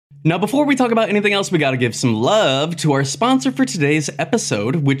Now, before we talk about anything else, we gotta give some love to our sponsor for today's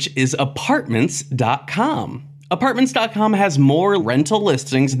episode, which is Apartments.com. Apartments.com has more rental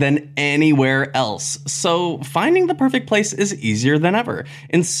listings than anywhere else, so finding the perfect place is easier than ever.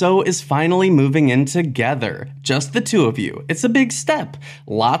 And so is finally moving in together. Just the two of you. It's a big step.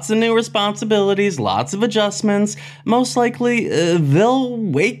 Lots of new responsibilities, lots of adjustments. Most likely, they'll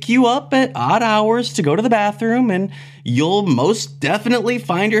wake you up at odd hours to go to the bathroom, and you'll most definitely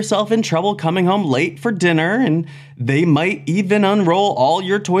find yourself in trouble coming home late for dinner, and they might even unroll all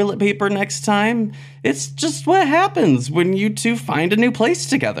your toilet paper next time. It's just what happens when you two find a new place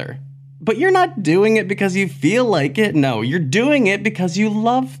together. But you're not doing it because you feel like it. No, you're doing it because you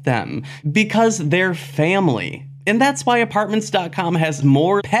love them, because they're family. And that's why Apartments.com has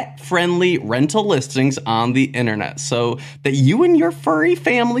more pet-friendly rental listings on the internet, so that you and your furry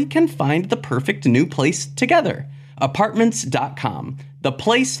family can find the perfect new place together. Apartments.com, the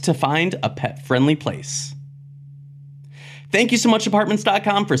place to find a pet-friendly place. Thank you so much,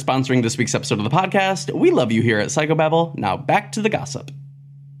 Apartments.com, for sponsoring this week's episode of the podcast. We love you here at Psychobabble. Now back to the gossip.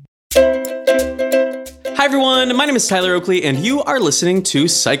 Hi everyone, my name is Tyler Oakley, and you are listening to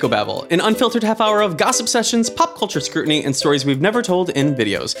Psychobabble, an unfiltered half hour of gossip sessions, pop culture scrutiny, and stories we've never told in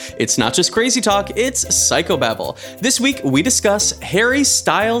videos. It's not just crazy talk, it's Psychobabble. This week, we discuss Harry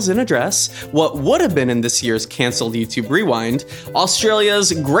Styles in a dress, what would have been in this year's cancelled YouTube Rewind,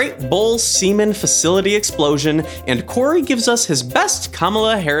 Australia's Great Bull Semen Facility explosion, and Corey gives us his best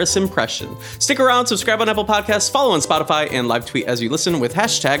Kamala Harris impression. Stick around, subscribe on Apple Podcasts, follow on Spotify, and live tweet as you listen with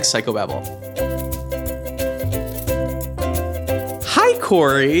hashtag Psychobabble. Hi,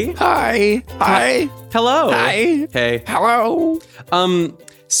 Corey. Hi. Hello. Hi. Hey. Hello.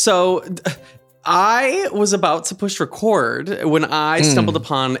 So I was about to push record when I stumbled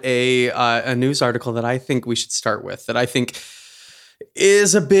upon a news article that I think we should start with, that I think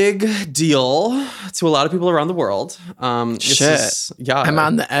is a big deal to a lot of people around the world. Shit. I'm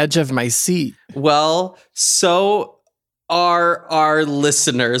on the edge of my seat. Well, so are our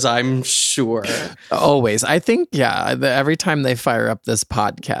listeners, I'm sure. Always. I think, every time they fire up this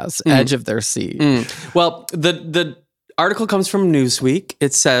podcast, edge of their seat. Well, the article comes from Newsweek.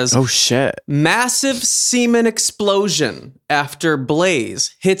 It says, oh shit, massive semen explosion after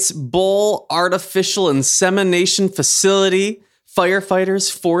blaze hits bull artificial insemination facility. Firefighters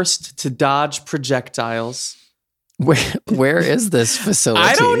forced to dodge projectiles. Where is this facility?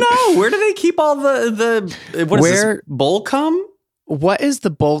 I don't know. Where do they keep all the what is this, bull cum? What is the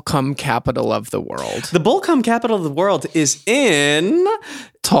bull cum capital of the world? The bull cum capital of the world is in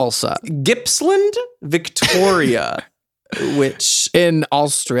Tulsa. Gippsland, Victoria. Which in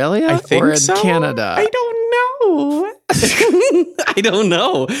Australia I think or in so? Canada? I don't know. I don't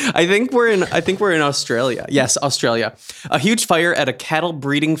know. I think we're in Australia. Yes, Australia. A huge fire at a cattle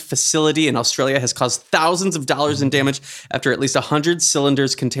breeding facility in Australia has caused thousands of dollars in damage after at least 100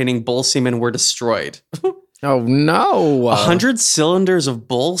 cylinders containing bull semen were destroyed. Oh no. 100 cylinders of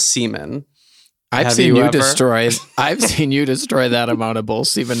bull semen. I've seen you destroy that amount of bull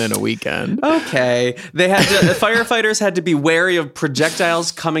semen in a weekend. Okay. The firefighters had to be wary of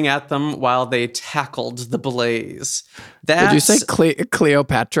projectiles coming at them while they tackled the blaze. Did you say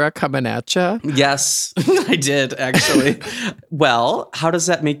Cleopatra coming at you? Yes, I did, actually. Well, how does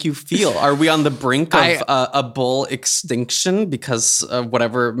that make you feel? Are we on the brink of a bull extinction because of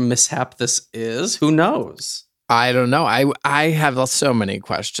whatever mishap this is? Who knows? I don't know. I have so many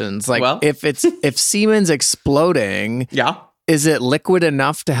questions. Like, if semen's exploding, is it liquid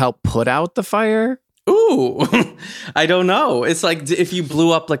enough to help put out the fire? Ooh, I don't know. It's like if you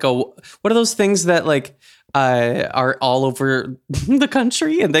blew up like what are those things that like are all over the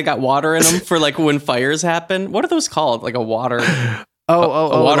country and they got water in them for like when fires happen? What are those called? Like a water. A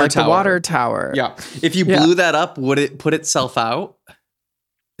water like tower. The water tower. Yeah. If you blew that up, would it put itself out?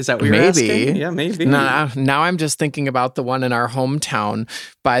 Is that what you're asking? Yeah, maybe. Now I'm just thinking about the one in our hometown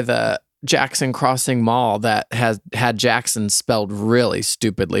by the Jackson Crossing Mall that has had Jackson spelled really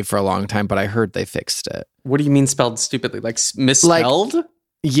stupidly for a long time, but I heard they fixed it. What do you mean spelled stupidly? Like misspelled?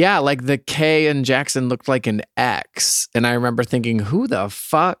 Like the K in Jackson looked like an X. And I remember thinking, who the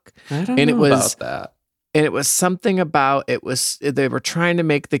fuck? I don't know about that. And it was something about, they were trying to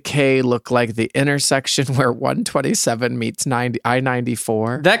make the K look like the intersection where 127 meets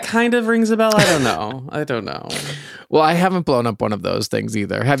I-94. That kind of rings a bell. I don't know. Well, I haven't blown up one of those things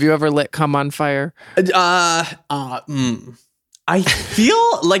either. Have you ever lit cum on fire? I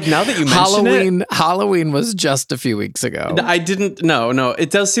feel like now that you mention Halloween was just a few weeks ago. I didn't. No. It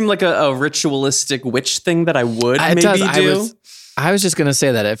does seem like a ritualistic witch thing that I would do. I was just going to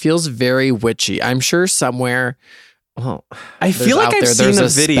say that it feels very witchy. I'm sure somewhere, Well, I feel like I've seen a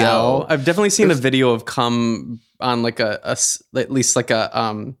video. spell. I've definitely seen a video of cum on like at least like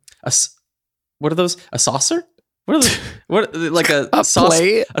what are those? A saucer? What are those? What like a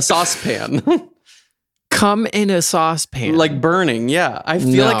plate? A saucepan? Come in a saucepan. Like burning, yeah. I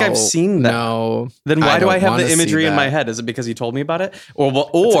feel like I've seen that. No. Then why do I have the imagery in my head? head? Is it because you told me about it?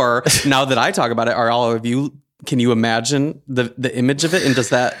 Or now that I talk about it, are all of you, can you imagine the image of it? And does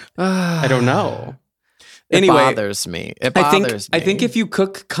that, I don't know. Anyway, It bothers me. It bothers me. I think if you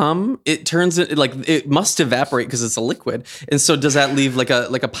cook cum, it turns it like it must evaporate because it's a liquid. And so does that leave like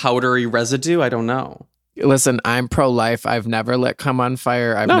a powdery residue? I don't know. Listen, I'm pro-life. I've never lit cum on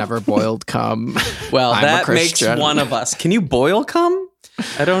fire. I've never boiled cum. Well, I'm that makes one of us. Can you boil cum?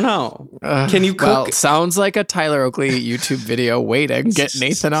 I don't know. Can you cook? Well, sounds like a Tyler Oakley YouTube video waiting. Get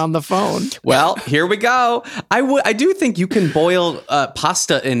Nathan on the phone. Well, here we go. I do think you can boil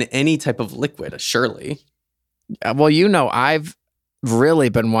pasta in any type of liquid, surely. Well, I've really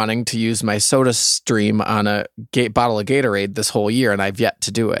been wanting to use my Soda Stream on a bottle of Gatorade this whole year, and I've yet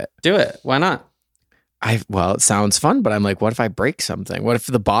to do it. Do it. Why not? Well, it sounds fun, but I'm like, what if I break something? What if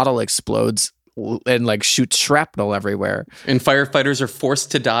the bottle explodes and like shoots shrapnel everywhere? And firefighters are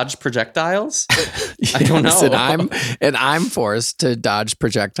forced to dodge projectiles? I don't know. And I'm forced to dodge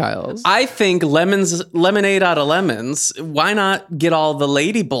projectiles. I think lemonade out of lemons. Why not get all the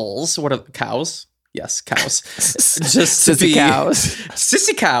lady bulls? What are cows? Yes, cows. Just sissy cows.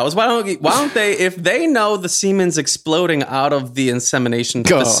 Sissy cows. Why don't they, if they know the semen's exploding out of the insemination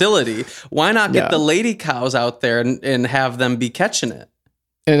facility, why not get the lady cows out there and have them be catching it?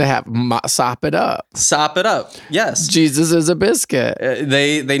 And sop it up. Sop it up. Yes. Jesus is a biscuit.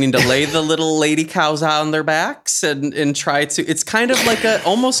 They need to lay the little lady cows out on their backs and try to, it's kind of like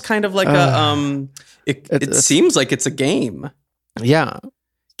it seems like it's a game. Yeah.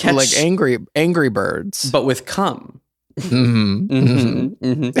 Like angry birds, but with cum. Mm-hmm. Mm-hmm.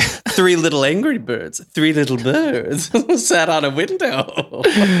 Mm-hmm. 3 little angry birds, 3 little birds sat on a window.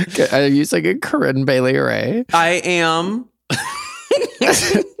 Are you singing Corinne Bailey Rae? I am.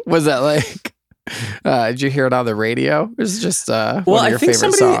 Was that like? Did you hear it on the radio? It was just one of your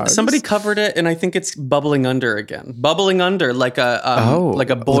favorite songs. Somebody covered it, and I think it's Bubbling Under again. Bubbling Under, like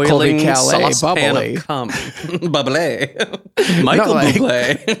a boiling saucepan of cum. Bubbly. Michael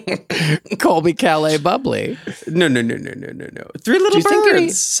Bublé. Colby Calais Bubbly. No. 3 little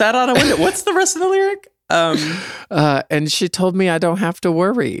birds sat on a window. What's the rest of the lyric? And she told me I don't have to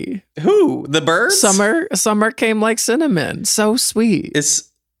worry. Who? The birds? Summer came like cinnamon. So sweet. Is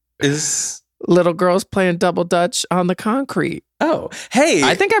little girls playing double dutch on the concrete. Oh, hey.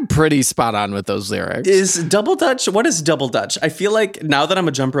 I think I'm pretty spot on with those lyrics. Is double dutch? What is double dutch? I feel like now that I'm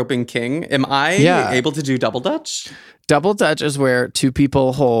a jump roping king, am I able to do double dutch? Double dutch is where 2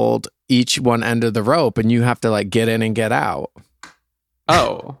 people hold each one end of the rope and you have to like get in and get out.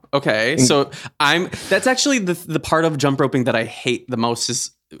 Oh, okay. So that's actually the part of jump roping that I hate the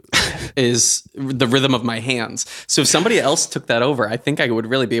most is the rhythm of my hands. So if somebody else took that over, I think I would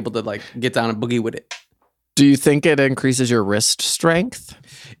really be able to like get down and boogie with it. Do you think it increases your wrist strength?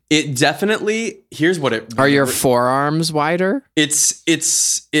 It definitely, here's what it... Are your forearms wider? It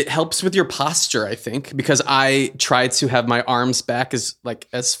helps with your posture, I think, because I try to have my arms back as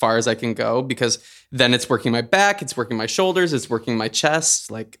far as I can go, because then it's working my back, it's working my shoulders, it's working my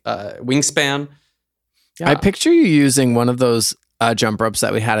chest, like wingspan. Yeah. I picture you using one of those jump ropes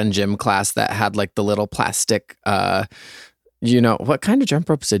that we had in gym class that had like the little plastic... what kind of jump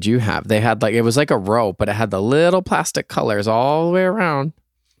ropes did you have? They had it was like a rope, but it had the little plastic colors all the way around.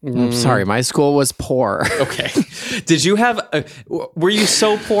 I'm sorry, my school was poor. Okay. Did you have, were you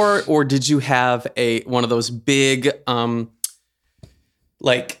so poor, or did you have one of those big,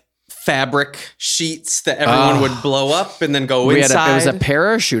 fabric sheets that everyone would blow up and then go inside? It was a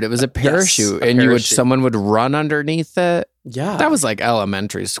parachute. It was a parachute. Yes, and someone would run underneath it. Yeah. That was like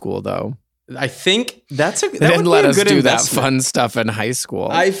elementary school though. I think that would let be a us good do investment. that fun stuff in high school.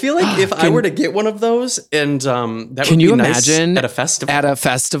 I feel like if I were to get one of those, and that can would you be imagine nice at a festival? At a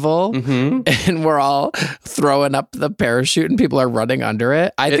festival, and we're all throwing up the parachute, and people are running under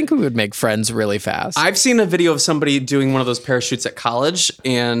it. I think we would make friends really fast. I've seen a video of somebody doing one of those parachutes at college,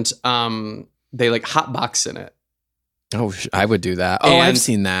 and they like hotbox in it. Oh, I would do that. Oh, I've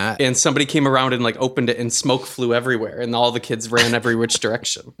seen that. And somebody came around and like opened it, and smoke flew everywhere, and all the kids ran every which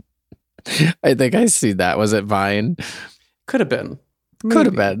direction. I think I see that. Was it Vine? Could have been. Could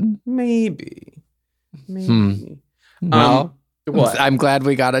have been. Maybe. Well, what? I'm glad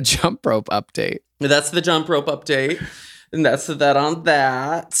we got a jump rope update. That's the jump rope update. And that's that on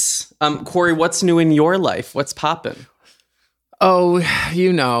that. Corey, what's new in your life? What's popping? Oh,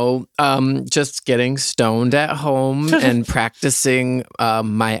 just getting stoned at home and practicing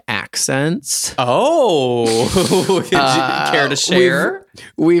my accents. Oh, did you care to share?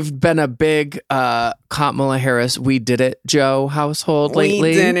 We've been a big Kamala Harris, we did it, Joe household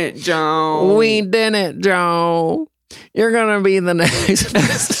lately. We did it, Joe. We did it, Joe. You're going to be the next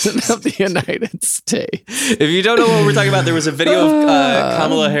president of the United States. If you don't know what we're talking about, there was a video of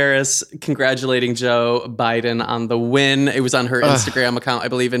Kamala Harris congratulating Joe Biden on the win. It was on her Instagram account, I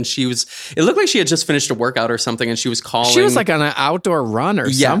believe. And it looked like she had just finished a workout or something. And she was calling. She was like on an outdoor run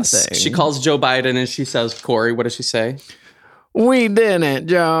or something. She calls Joe Biden and she says, Corey, what does she say? We did it,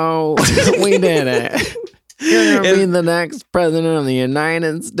 Joe. We did it. You're going to be the next president of the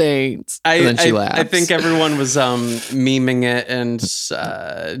United States. And then she laughs. I think everyone was memeing it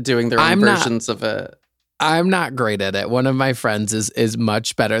and doing their own versions of it. I'm not great at it. One of my friends is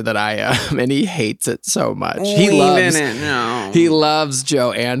much better than I am, and he hates it so much. He loves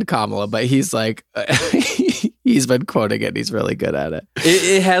Joe and Kamala, but he's like, he's been quoting it. He's really good at it.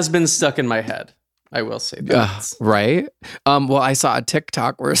 It has been stuck in my head. I will say that. Right? Well, I saw a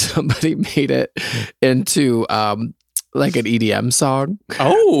TikTok where somebody made it into like an EDM song.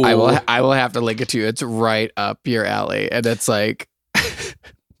 Oh. I will have to link it to you. It's right up your alley. And it's like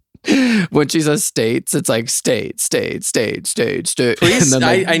when she says states, it's like state. Please, and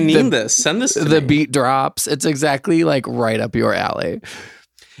then I need this. Send this to me. The beat drops. It's exactly like right up your alley.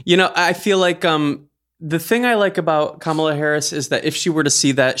 I feel like the thing I like about Kamala Harris is that if she were to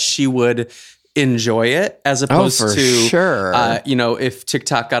see that, she would enjoy it, as opposed to sure. If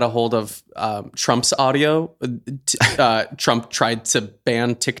TikTok got a hold of Trump's audio, Trump tried to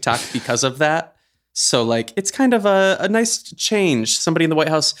ban TikTok because of that. So like it's kind of a nice change. Somebody in the White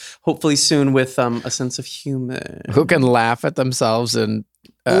House, hopefully soon, with a sense of humor, who can laugh at themselves and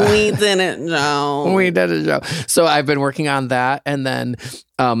we did it, Joe. We did it, Joe. So I've been working on that, and then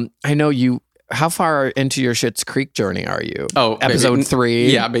I know you. How far into your Schitt's Creek journey are you? Oh, episode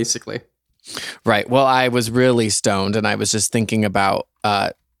 3. Yeah, basically. Right. Well, I was really stoned, and I was just thinking about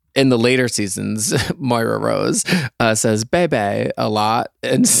in the later seasons, Moira Rose says "baby" a lot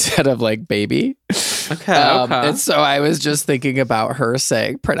instead of like "baby." Okay. And so I was just thinking about her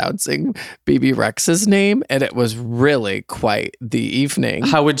pronouncing BB Rex's name, and it was really quite the evening.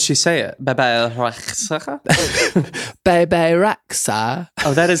 How would she say it? Baby Rexa? Baby Rexa.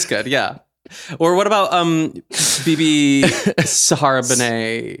 Oh, that is good. Yeah. Or what about BB Sahara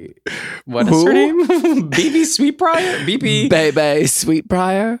Benet? What is her name? BB Sweetbriar? BB Bebe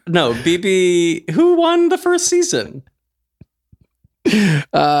Sweetbriar? No, BB. Who won the first season?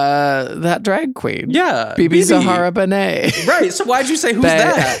 That drag queen. Yeah. BB Zahara Benet. Right. So why'd you say who's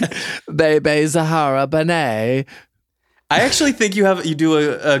that? Bebe Zahara Benet. I actually think you do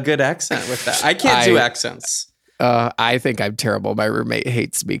a good accent with that. I can't do accents. I think I'm terrible. My roommate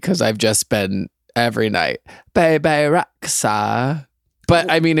hates me because I've just been every night, Baby Rexa.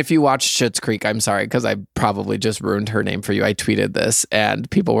 But I mean, if you watch Schitt's Creek, I'm sorry, because I probably just ruined her name for you. I tweeted this and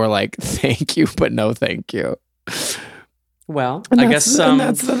people were like, thank you, but no thank you. Well, and I guess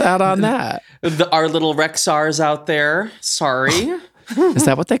that's that on that. Our little Rexars out there. Sorry. Is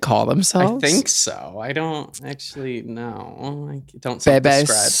that what they call themselves? I think so. I don't actually know. I don't Baby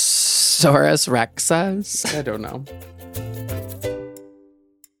subscribe. Saurus Rexas? I don't know.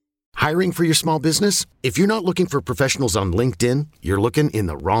 Hiring for your small business? If you're not looking for professionals on LinkedIn, you're looking in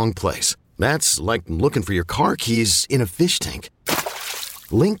the wrong place. That's like looking for your car keys in a fish tank.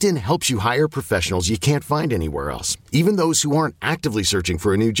 LinkedIn helps you hire professionals you can't find anywhere else, even those who aren't actively searching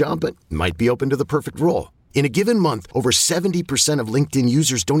for a new job but might be open to the perfect role. In a given month, over 70% of LinkedIn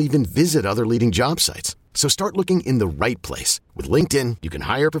users don't even visit other leading job sites. So start looking in the right place. With LinkedIn, you can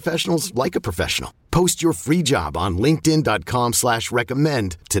hire professionals like a professional. Post your free job on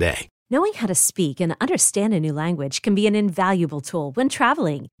linkedin.com/recommend today. Knowing how to speak and understand a new language can be an invaluable tool when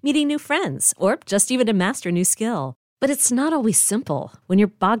traveling, meeting new friends, or just even to master a new skill. But it's not always simple when you're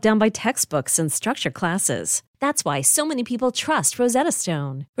bogged down by textbooks and structure classes. That's why so many people trust Rosetta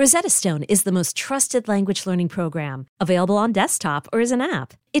Stone. Rosetta Stone is the most trusted language learning program, available on desktop or as an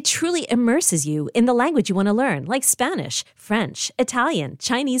app. It truly immerses you in the language you want to learn, like Spanish, French, Italian,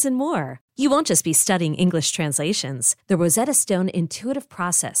 Chinese, and more. You won't just be studying English translations. The Rosetta Stone intuitive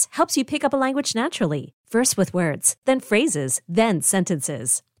process helps you pick up a language naturally, first with words, then phrases, then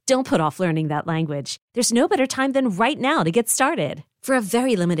sentences. Don't put off learning that language. There's no better time than right now to get started. For a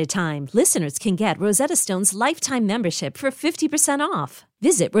very limited time, listeners can get Rosetta Stone's lifetime membership for 50% off.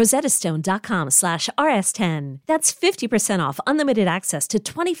 Visit rosettastone.com/rs10. That's 50% off unlimited access to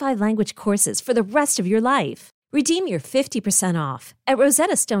 25 language courses for the rest of your life. Redeem your 50% off at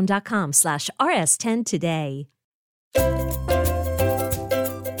rosettastone.com/rs10 today.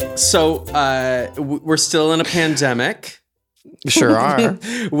 So we're still in a pandemic. Sure are.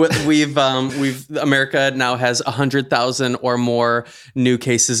 We've America now has 100,000 or more new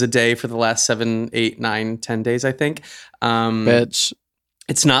cases a day for the last 7, 8, 9, 10 days, I think. Bitch.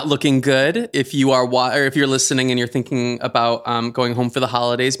 It's not looking good. If you are or if you're listening and you're thinking about going home for the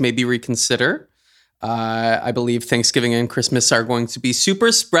holidays, maybe reconsider. I believe Thanksgiving and Christmas are going to be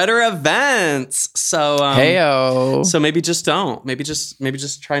super spreader events. So Heyo. So maybe just don't. Maybe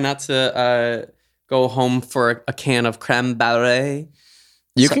just try not to go home for a can of creme brulee.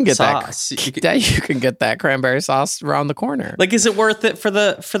 You can get sauce. You can get that cranberry sauce around the corner. Like, is it worth it for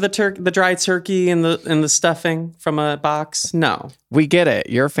the dry turkey and the stuffing from a box? No. We get it.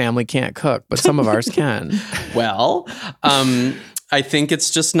 Your family can't cook, but some of ours can. Well, I think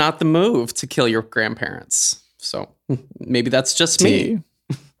it's just not the move to kill your grandparents. So maybe that's just me.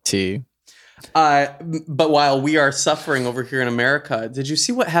 But while we are suffering over here in America, did you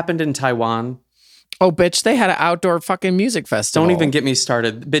see what happened in Taiwan? Oh, bitch, they had an outdoor fucking music festival. Don't even get me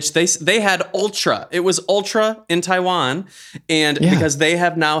started. Bitch, they had Ultra. It was Ultra in Taiwan. And because they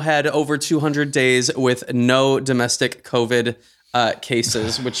have now had over 200 days with no domestic COVID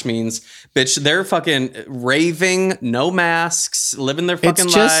cases, which means, bitch, they're fucking raving, no masks, living their fucking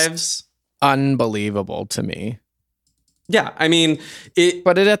lives. Unbelievable to me. Yeah, I mean,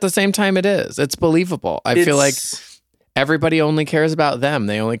 but at the same time, it's believable. I feel like everybody only cares about them.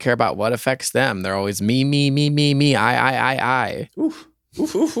 They only care about what affects them. They're always me, I. Oof,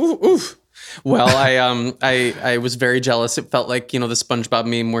 oof, oof, oof, oof. Well, I was very jealous. It felt like, the SpongeBob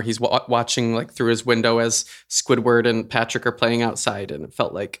meme where he's watching like through his window as Squidward and Patrick are playing outside, and it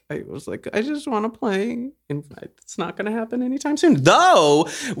felt like I just want to play, and it's not going to happen anytime soon. Though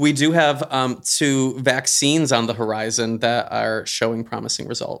we do have 2 vaccines on the horizon that are showing promising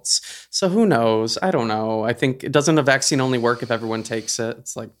results. So who knows? I don't know. I think doesn't a vaccine only work if everyone takes it?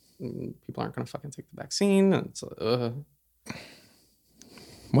 It's like people aren't going to fucking take the vaccine. And it's,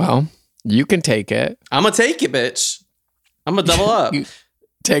 Well. You can take it. I'm going to take it, bitch. I'm going to double up. You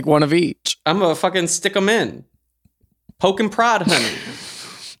take one of each. I'm going to fucking stick them in. Poke and prod, honey.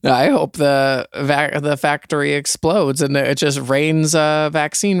 I hope the factory explodes and it just rains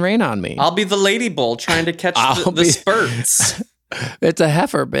vaccine rain on me. I'll be the lady bull trying to catch the spurts. It's a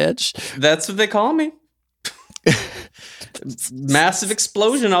heifer, bitch. That's what they call me. Massive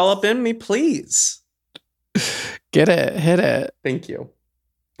explosion all up in me, please. Get it. Hit it. Thank you.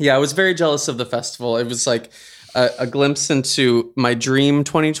 Yeah, I was very jealous of the festival. It was like a glimpse into my dream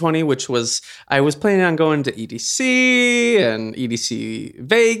 2020, which was I was planning on going to EDC and EDC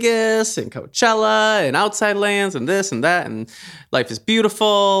Vegas and Coachella and Outside Lands and this and that. And Life is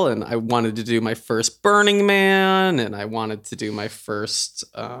Beautiful. And I wanted to do my first Burning Man. And I wanted to do my first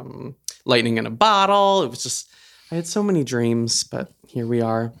Lightning in a Bottle. It was just, I had so many dreams, but here we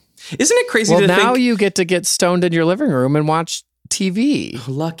are. Isn't it crazy to think? Well, now you get to get stoned in your living room and watch TV.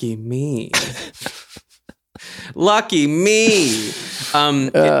 Lucky me. Lucky me.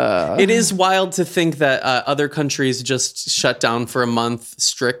 It is wild to think that other countries just shut down for a month,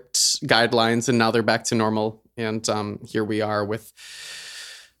 strict guidelines, and now they're back to normal. And here we are with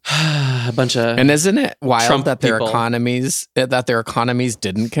a bunch of And isn't it wild Trump that their economies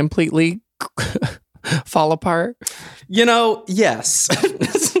didn't completely fall apart? Yes.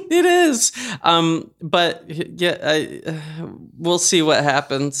 It is. But yeah, we'll see what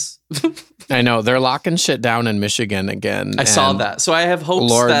happens. I know they're locking shit down in Michigan again. I saw that. So I have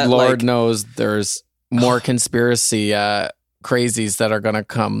hopes that Lord knows there's more conspiracy crazies that are going to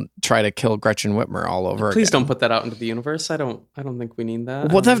come try to kill Gretchen Whitmer all over Please again. don't put that out into the universe. I don't think we need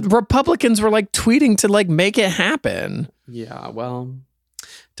that. Well, the Republicans were like tweeting to like make it happen. Yeah, well,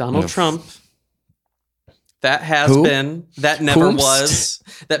 Donald Trump. That has been, that never was,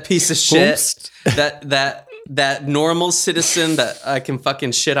 that piece of shit, that normal citizen that I can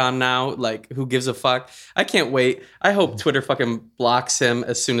fucking shit on now, like, who gives a fuck? I can't wait. I hope Twitter fucking blocks him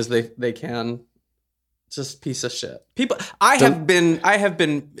as soon as they can. Just piece of shit. People, I have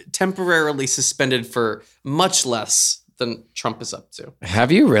been temporarily suspended for much less than Trump is up to.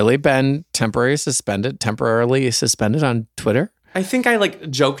 Have you really been temporarily suspended on Twitter? I think I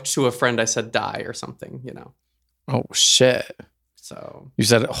joked to a friend. I said die or something, Oh shit. So you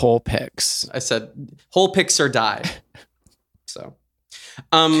said whole pics. I said whole pics or die. So,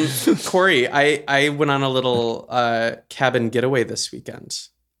 Corey, I went on a little cabin getaway this weekend.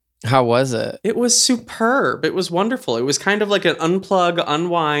 How was it? It was superb. It was wonderful. It was kind of like an unplug,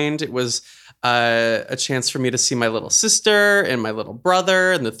 unwind. It was a chance for me to see my little sister and my little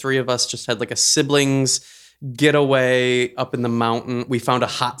brother, and the 3 of us just had like a siblings getaway up in the mountain. We found a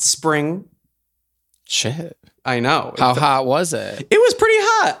hot spring. Shit. I know. How hot was it? It was pretty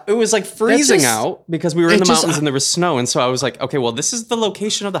hot. It was like freezing out because we were in the mountains and there was snow. And so I was like, okay, well, this is the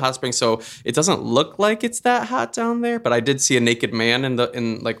location of the hot spring. So it doesn't look like it's that hot down there. But I did see a naked man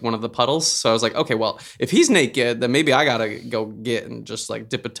in like one of the puddles. So I was like, okay, well, if he's naked, then maybe I got to go get and just like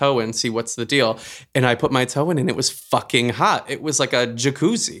dip a toe in and see what's the deal. And I put my toe in and it was fucking hot. It was like a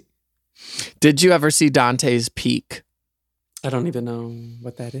jacuzzi. Did you ever see Dante's Peak? I don't even know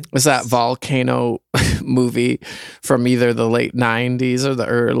what that is. Was that volcano movie from either the late 90s or the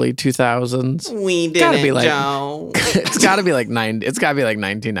early 2000s? We didn't know. It's got to be like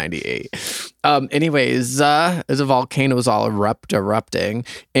 1998. Anyways, the volcano's all erupting,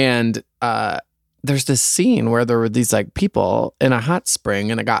 and there's this scene where there were these like people in a hot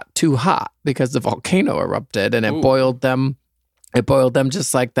spring, and it got too hot because the volcano erupted, and it boiled them. It boiled them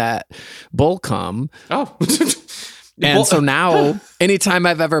just like that bull cum. Oh. And so now, anytime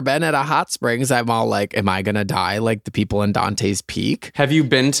I've ever been at a hot springs, I'm all like, am I going to die like the people in Dante's Peak? Have you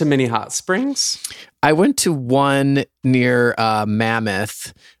been to many hot springs? I went to one near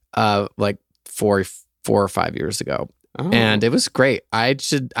Mammoth like four or 5 years ago. Oh. And it was great. I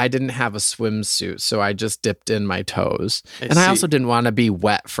didn't have a swimsuit, so I just dipped in my toes. I also didn't want to be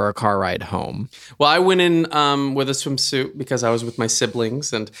wet for a car ride home. Well, I went in with a swimsuit because I was with my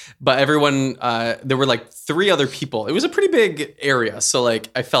siblings, but everyone there were like 3 other people. It was a pretty big area, so like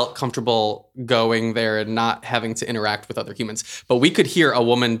I felt comfortable going there and not having to interact with other humans. But we could hear a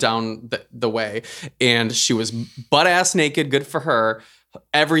woman down the way, and she was butt ass naked. Good for her.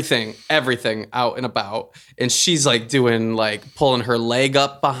 Everything out and about, and she's like doing like pulling her leg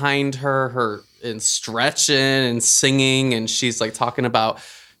up behind her and stretching and singing, and she's like talking about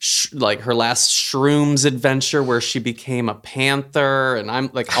like her last shrooms adventure where she became a panther, and I'm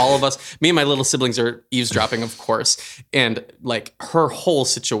like, all of us, me and my little siblings are eavesdropping, of course, and like her whole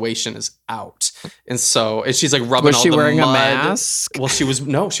situation is out, and she's like rubbing. Was all she the wearing mud. a mask? Well, she was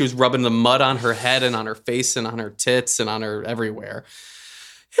rubbing the mud on her head and on her face and on her tits and on her everywhere.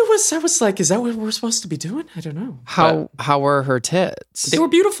 I was like, is that what we're supposed to be doing? I don't know. How were her tits? They were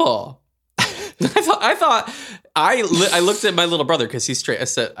beautiful. I looked at my little brother because he's straight.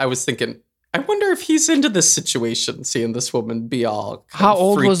 I was thinking, I wonder if he's into this situation, seeing this woman be all How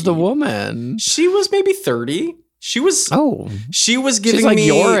old freaky. was the woman? She was maybe 30. She was giving like me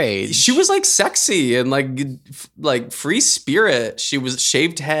your age. She was like sexy and like free spirit. She was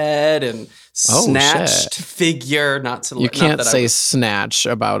shaved head and snatched figure. Not to you can't say snatch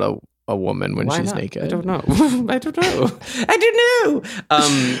about a woman when she's naked. I don't know. I don't know.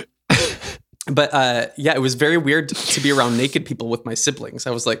 But yeah, it was very weird to be around naked people with my siblings. I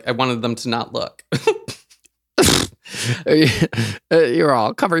was like, I wanted them to not look. You're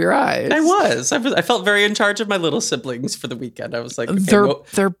all cover your eyes. I felt very in charge of my little siblings for the weekend. I was like, okay,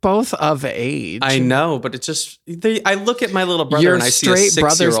 they're both of age. I know, but it just I look at my little brother and I see a 6-year-old. Your straight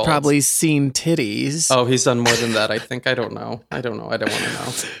brother's probably seen titties. Oh, he's done more than that. I think. I don't know. I don't want to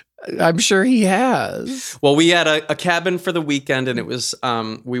know. I'm sure he has. Well, we had a cabin for the weekend, and it was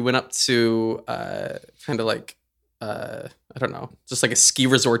we went up to kind of like I don't know, just like a ski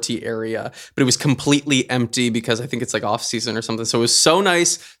resorty area, but it was completely empty because I think it's like off season or something. So it was so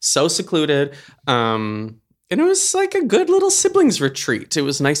nice, so secluded. And it was like a good little siblings retreat. It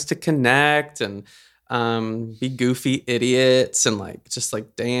was nice to connect and be goofy idiots and like just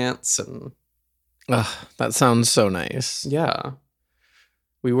like dance and. That sounds so nice. Yeah.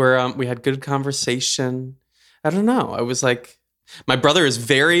 We had good conversation. I don't know. I was like, my brother is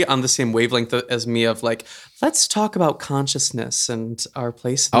very on the same wavelength as me of like, let's talk about consciousness and our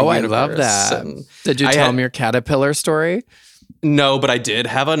place in the universe. I love that. And did you tell him your caterpillar story? No, but I did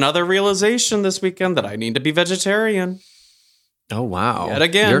have another realization this weekend that I need to be vegetarian. Oh, wow. Yet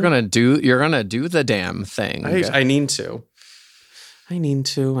again. You're gonna do the damn thing. I need to.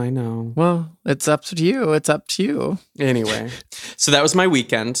 I know. Well, it's up to you. Anyway, so that was my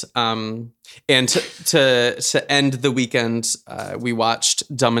weekend. And to end the weekend, we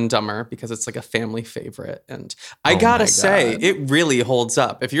watched Dumb and Dumber because it's like a family favorite. And I gotta say, it really holds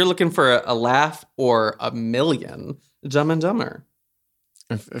up. If you're looking for a laugh or a million, Dumb and Dumber.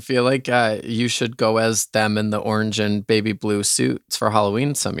 I feel like you should go as them in the orange and baby blue suits for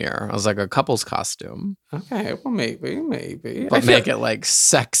Halloween some year. I was like a couple's costume. Okay, well, maybe. But make it like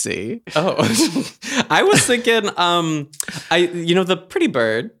sexy. Oh, I was thinking, the Pretty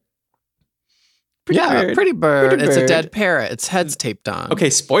Bird. Pretty bird. It's a dead parrot. Its head's taped on. Okay,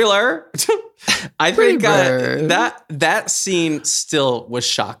 spoiler. I think that scene still was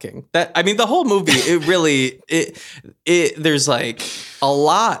shocking. The whole movie, it really, there's like a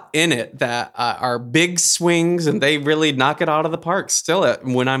lot in it that are big swings, and they really knock it out of the park still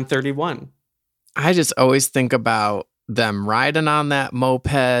when I'm 31. I just always think about them riding on that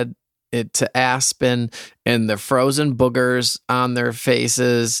moped to Aspen and the frozen boogers on their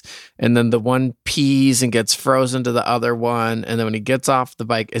faces. And then the one pees and gets frozen to the other one. And then when he gets off the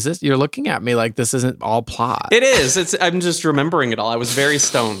bike, you're looking at me like this isn't all plot. It is. I'm just remembering it all. I was very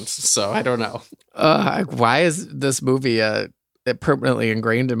stoned, so I don't know. Why is this movie permanently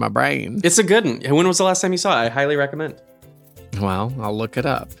ingrained in my brain? It's a good one. When was the last time you saw it? I highly recommend. Well, I'll look it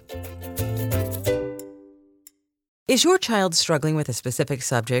up. Is your child struggling with a specific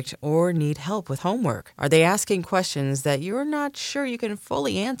subject or need help with homework? Are they asking questions that you're not sure you can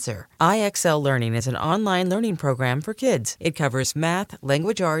fully answer? IXL Learning is an online learning program for kids. It covers math,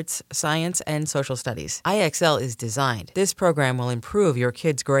 language arts, science, and social studies. IXL is designed. This program will improve your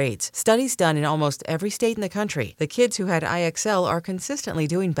kids' grades. Studies done in almost every state in the country. The kids who had IXL are consistently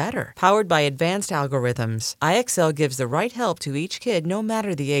doing better. Powered by advanced algorithms, IXL gives the right help to each kid no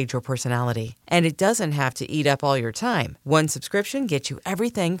matter the age or personality. And it doesn't have to eat up all your time. One subscription gets you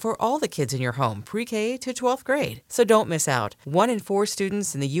everything for all the kids in your home, pre-K to 12th grade. So don't miss out. 1 in 4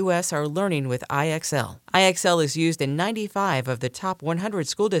 students in the U.S. are learning with IXL. IXL is used in 95 of the top 100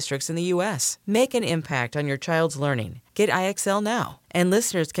 school districts in the U.S. Make an impact on your child's learning. Get IXL now. And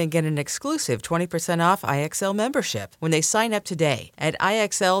listeners can get an exclusive 20% off IXL membership when they sign up today at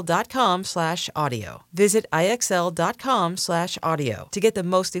IXL.com/audio. Visit IXL.com/audio to get the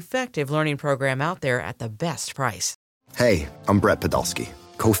most effective learning program out there at the best price. Hey, I'm Brett Podolsky,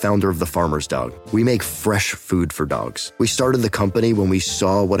 co-founder of The Farmer's Dog. We make fresh food for dogs. We started the company when we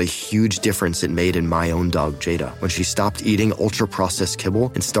saw what a huge difference it made in my own dog, Jada, when she stopped eating ultra-processed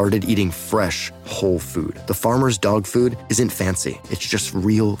kibble and started eating fresh, whole food. The Farmer's Dog food isn't fancy. It's just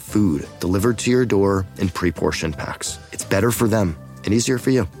real food delivered to your door in pre-portioned packs. It's better for them and easier for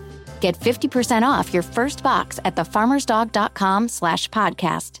you. Get 50% off your first box at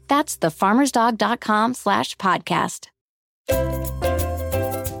thefarmersdog.com/podcast. That's thefarmersdog.com/podcast.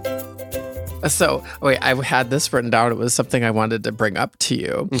 So, wait, I had this written down. It was something I wanted to bring up to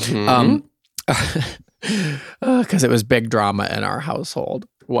you. Because it was big drama in our household.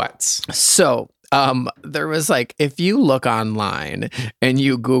 What? So, there was like, if you look online and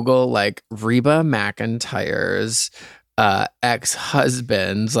you Google like Reba McEntire's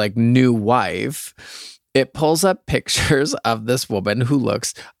ex-husband's like new wife, it pulls up pictures of this woman who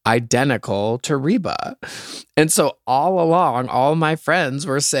looks identical to Reba. And so all along, all my friends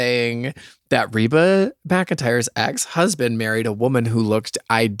were saying that Reba McEntire's ex-husband married a woman who looked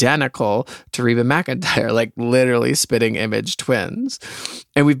identical to Reba McEntire, like literally spitting image twins.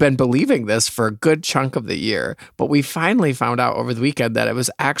 And we've been believing this for a good chunk of the year, but we finally found out over the weekend that it was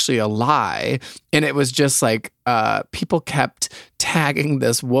actually a lie. And it was just like people kept tagging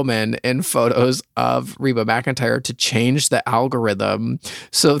this woman in photos of Reba McEntire to change the algorithm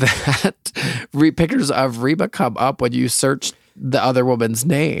so that pictures of Reba come up when you search the other woman's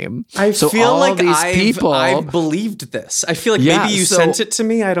name. I feel like I've believed this. I feel like maybe you sent it to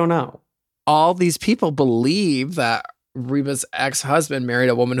me. I don't know. All these people believe that Reba's ex-husband married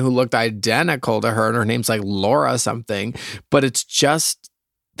a woman who looked identical to her, and her name's like Laura something, but it's just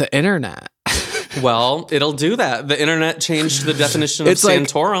the internet. Well, it'll do that. The internet changed the definition of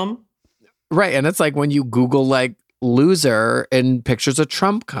Santorum. Right, and it's like when you Google like loser and pictures of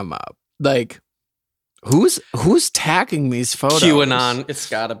Trump come up. Like, who's tagging these photos? QAnon. It's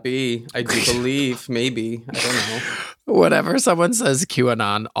gotta be. I do believe. Maybe. I don't know. Whatever someone says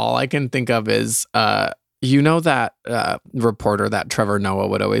QAnon, all I can think of is, you know that reporter that Trevor Noah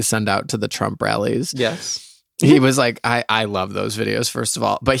would always send out to the Trump rallies? Yes. He was like, I love those videos, first of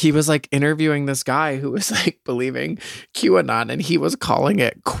all. But he was like interviewing this guy who was like believing QAnon, and he was calling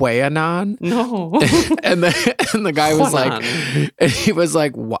it Quayanon. No. and the guy was like, and he was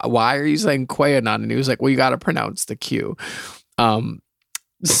like, why are you saying Quayanon? And he was like, well, you got to pronounce the Q.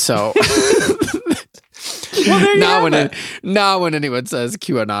 So now when anyone says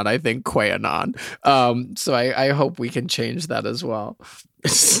QAnon, I think Quayanon. So I hope we can change that as well.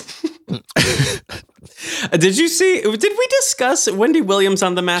 Did we discuss Wendy Williams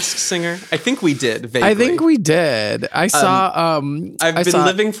on The Masked Singer? I think we did. Vaguely. I think we did. I saw. I've been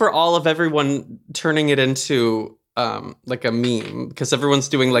living for all of everyone turning it into like a meme, because everyone's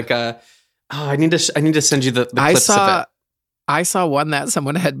doing like a. Oh, I need to send you the clips of it. I saw one that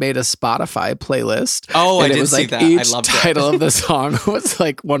someone had made a Spotify playlist. Oh, I did see like that. Each I loved title it. of the song was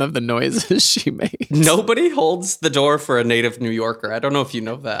like one of the noises she made. Nobody holds the door for a native New Yorker. I don't know if you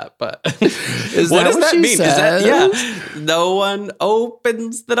know that, but what does that mean? Says? No one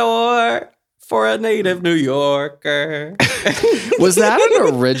opens the door for a native New Yorker. Was that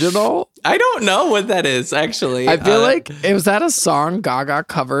an original? I don't know what that is, actually. I feel like, was that a song Gaga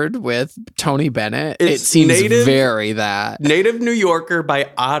covered with Tony Bennett? It It's seems native- very that. Native New Yorker by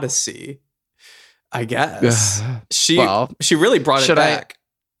Odyssey, I guess. She really brought it should I- back.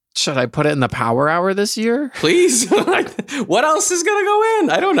 Should I put it in the Power Hour this year? Please. What else is gonna go in?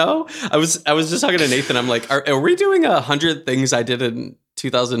 I don't know. I was just talking to Nathan. I'm like, are we doing 100 things I did in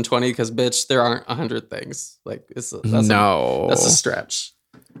 2020? Because bitch, there aren't 100 things. Like that's a stretch.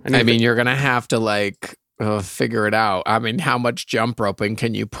 I mean, you're gonna have to like figure it out. I mean, how much jump roping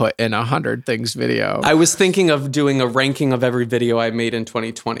can you put in 100 things video? I was thinking of doing a ranking of every video I made in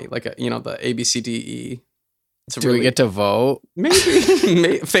 2020, like the ABCDE. Do we get to vote?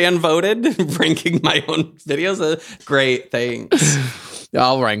 Maybe fan voted, ranking my own videos. Great, thanks.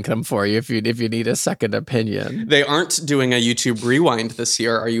 I'll rank them for you if you need a second opinion. They aren't doing a YouTube Rewind this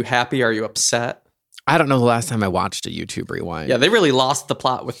year. Are you happy? Are you upset? I don't know the last time I watched a YouTube Rewind. Yeah, they really lost the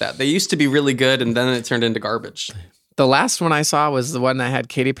plot with that. They used to be really good, and then it turned into garbage. The last one I saw was the one that had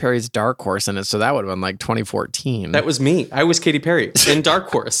Katy Perry's Dark Horse in it, so that would have been like 2014. That was me. I was Katy Perry in Dark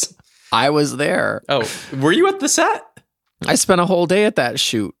Horse. I was there. Oh, were you at the set? I spent a whole day at that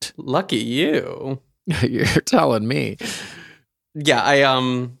shoot. Lucky you. You're telling me. Yeah,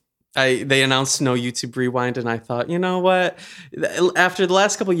 they announced no YouTube Rewind, and I thought, you know what? After the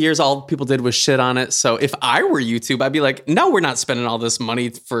last couple of years, all people did was shit on it. So if I were YouTube, I'd be like, no, we're not spending all this money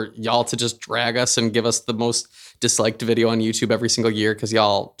for y'all to just drag us and give us the most disliked video on YouTube every single year because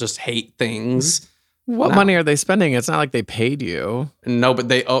y'all just hate things. What money are they spending? It's not like they paid you. No, but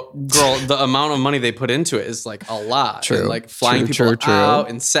girl, the amount of money they put into it is like a lot. True. And like flying people True. out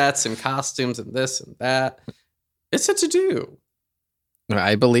and sets and costumes and this and that. It's a to-do.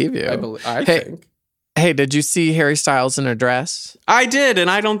 I believe you. I think. Hey, did you see Harry Styles in a dress? I did, and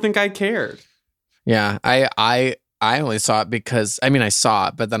I don't think I cared. Yeah, I only saw it because, I saw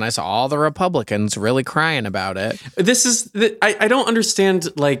it, but then I saw all the Republicans really crying about it. I don't understand,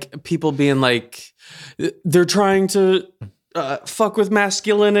 like, people being like, they're trying to fuck with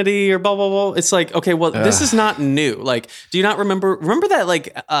masculinity or blah, blah, blah. It's like, okay, well, this is not new. Like, do you not remember that,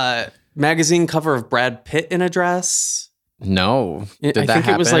 like, magazine cover of Brad Pitt in a dress? No. Did that think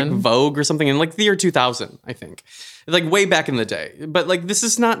happen? It was like Vogue or something in like the year 2000, I think. Like way back in the day. But like this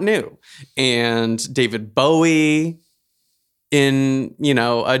is not new. And David Bowie in,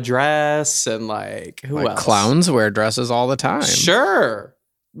 a dress and like who else? Clowns wear dresses all the time. Sure.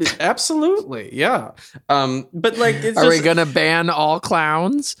 Absolutely. Yeah. But like it's Are we gonna ban all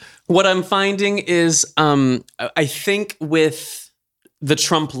clowns? What I'm finding is I think with the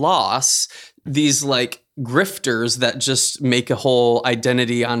Trump loss, these like grifters that just make a whole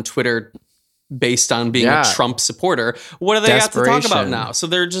identity on Twitter based on being a Trump supporter. What do they got to talk about now? So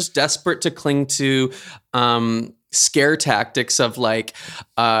they're just desperate to cling to scare tactics of like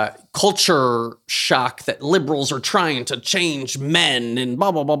culture shock that liberals are trying to change men and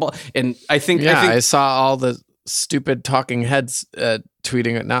blah, blah, blah, blah. And I think I saw all the stupid talking heads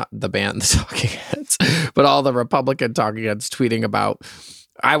tweeting it, not the band, the talking heads, but all the Republican talking heads tweeting about,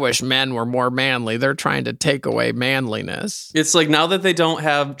 I wish men were more manly. They're trying to take away manliness. It's like now that they don't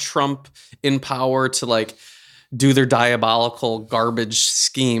have Trump in power to like do their diabolical garbage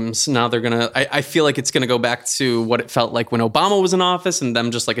schemes, now they're going to, I feel like it's going to go back to what it felt like when Obama was in office and them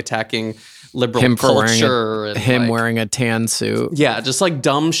just like attacking liberal culture. Wearing a tan suit. Yeah, just like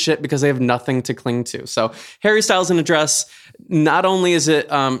dumb shit because they have nothing to cling to. So Harry Styles in a dress, not only is it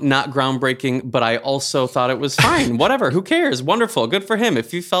not groundbreaking, but I also thought it was fine. Whatever, who cares? Wonderful, good for him.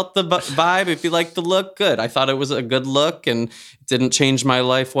 If you felt the vibe, if you liked the look, good. I thought it was a good look and it didn't change my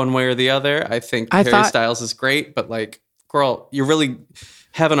life one way or the other. I think Harry Styles is great, but like, girl, you're really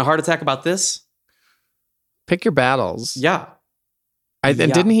having a heart attack about this? Pick your battles. Yeah.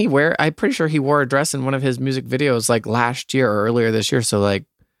 Didn't he wear, I'm pretty sure he wore a dress in one of his music videos like last year or earlier this year. So like,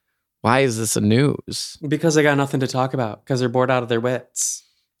 why is this a news? Because they got nothing to talk about because they're bored out of their wits.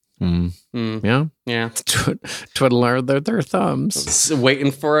 Yeah. Yeah. Twiddling their thumbs. Just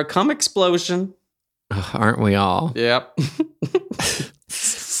waiting for a cum explosion. Aren't we all? Yep.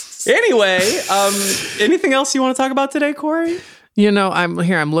 Anyway, anything else you want to talk about today, Corey?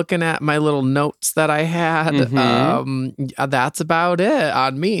 I'm looking at my little notes that I had. Mm-hmm. That's about it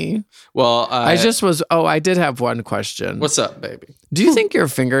on me. Well, I did have one question. What's up, baby? Do you think your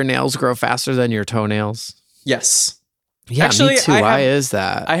fingernails grow faster than your toenails? Yes. Yeah, actually, me too. Why is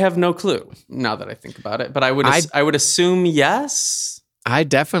that? I have no clue now that I think about it, but I would assume yes. I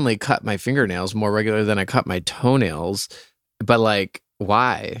definitely cut my fingernails more regular than I cut my toenails, but like,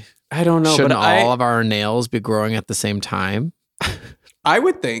 why? I don't know. Shouldn't but all of our nails be growing at the same time? I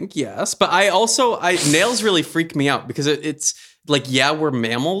would think, yes. But nails really freak me out because it's like, yeah, we're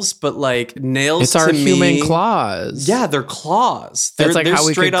mammals, but like nails It's our to human me, claws. Yeah, they're claws. That's like how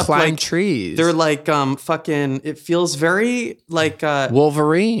we straight could up climb like, trees. They're like fucking, it feels very like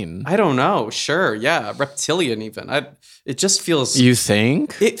Wolverine. I don't know. Sure. Yeah. Reptilian even. It just feels. You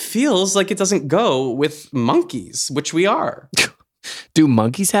think? It feels like it doesn't go with monkeys, which we are. Do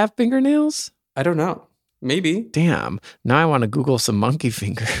monkeys have fingernails? I don't know. Maybe. Damn. Now I want to Google some monkey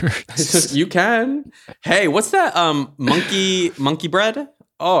fingers. You can. Hey, what's that? Monkey bread?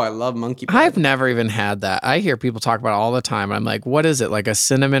 Oh, I love monkey bread. I've never even had that. I hear people talk about it all the time. I'm like, what is it? Like a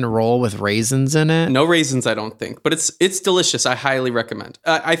cinnamon roll with raisins in it? No raisins, I don't think, but it's delicious. I highly recommend.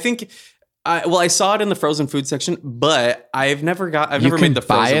 I think. I saw it in the frozen food section, but I've never made the frozen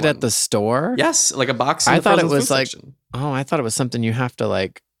buy it one. at the store. Yes, like a box. In I the thought it frozen was food like, section. I thought it was something you have to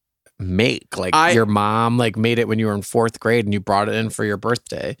like make. Like your mom like made it when you were in 4th grade and you brought it in for your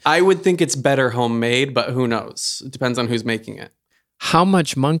birthday. I would think it's better homemade, but who knows? It depends on who's making it. How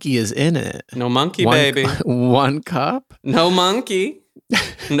much monkey is in it? No monkey, baby. 1 cup? No monkey.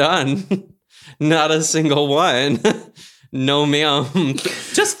 None. Not a single one. No, ma'am.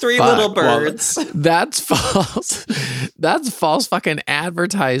 Just 3 little birds. Well, that's false. That's false fucking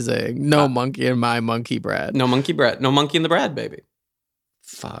advertising. No monkey in my monkey bread. No monkey bread. No monkey in the bread, baby.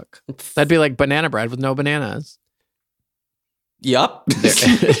 Fuck. That'd be like banana bread with no bananas. Yup.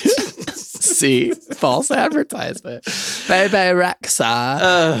 See? False advertisement. Baby Rexa.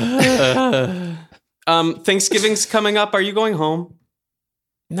 Thanksgiving's coming up. Are you going home?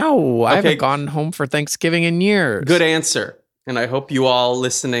 No, I haven't gone home for Thanksgiving in years. Good answer. And I hope you all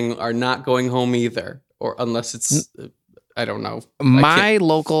listening are not going home either. Or unless it's, I don't know. My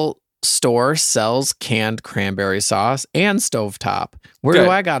local store sells canned cranberry sauce and stovetop. Where do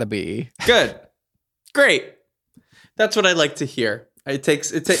I gotta be? Good. Great. That's what I like to hear.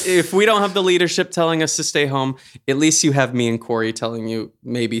 If we don't have the leadership telling us to stay home, at least you have me and Corey telling you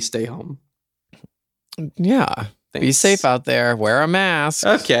maybe stay home. Yeah. Thanks. Be safe out there. Wear a mask.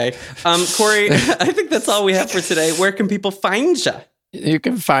 Okay. Corey, I think that's all we have for today. Where can people find you? You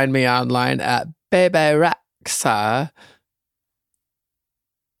can find me online at babyrexa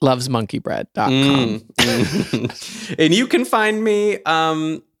lovesmonkeybread.com. And you can find me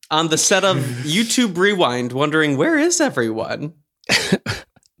on the set of YouTube Rewind wondering, where is everyone?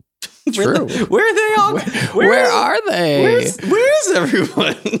 True. Where are they all? Where are they? Where is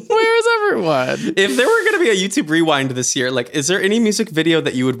everyone? Where is everyone? If there were going to be a YouTube Rewind this year, like, is there any music video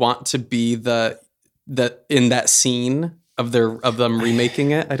that you would want to be the in that scene of them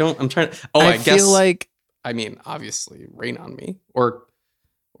remaking it? I'm trying to. I guess. Feel like. I mean, obviously, Rain on Me, or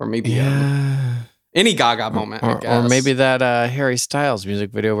maybe any Gaga moment, I guess. Or maybe that Harry Styles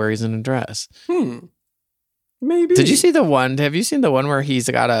music video where he's in a dress. Maybe. Did you see the one? Have you seen the one where he's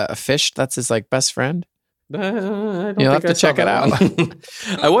got a fish that's his like best friend? You'll have to check it out.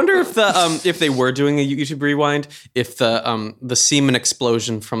 I wonder if they were doing a YouTube Rewind, if the semen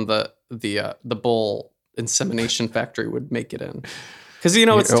explosion from the bull insemination factory would make it in, because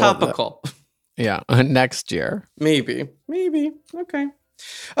it's topical. Yeah, next year. Maybe.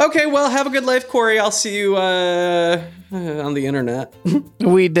 Okay, well, have a good life, Corey. I'll see you on the internet.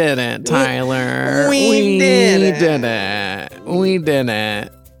 We didn't, Tyler. We didn't.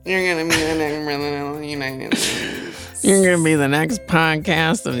 You're gonna be the next president of the United States. You're gonna be the next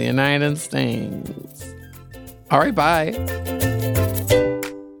podcast of the United States. All right, bye.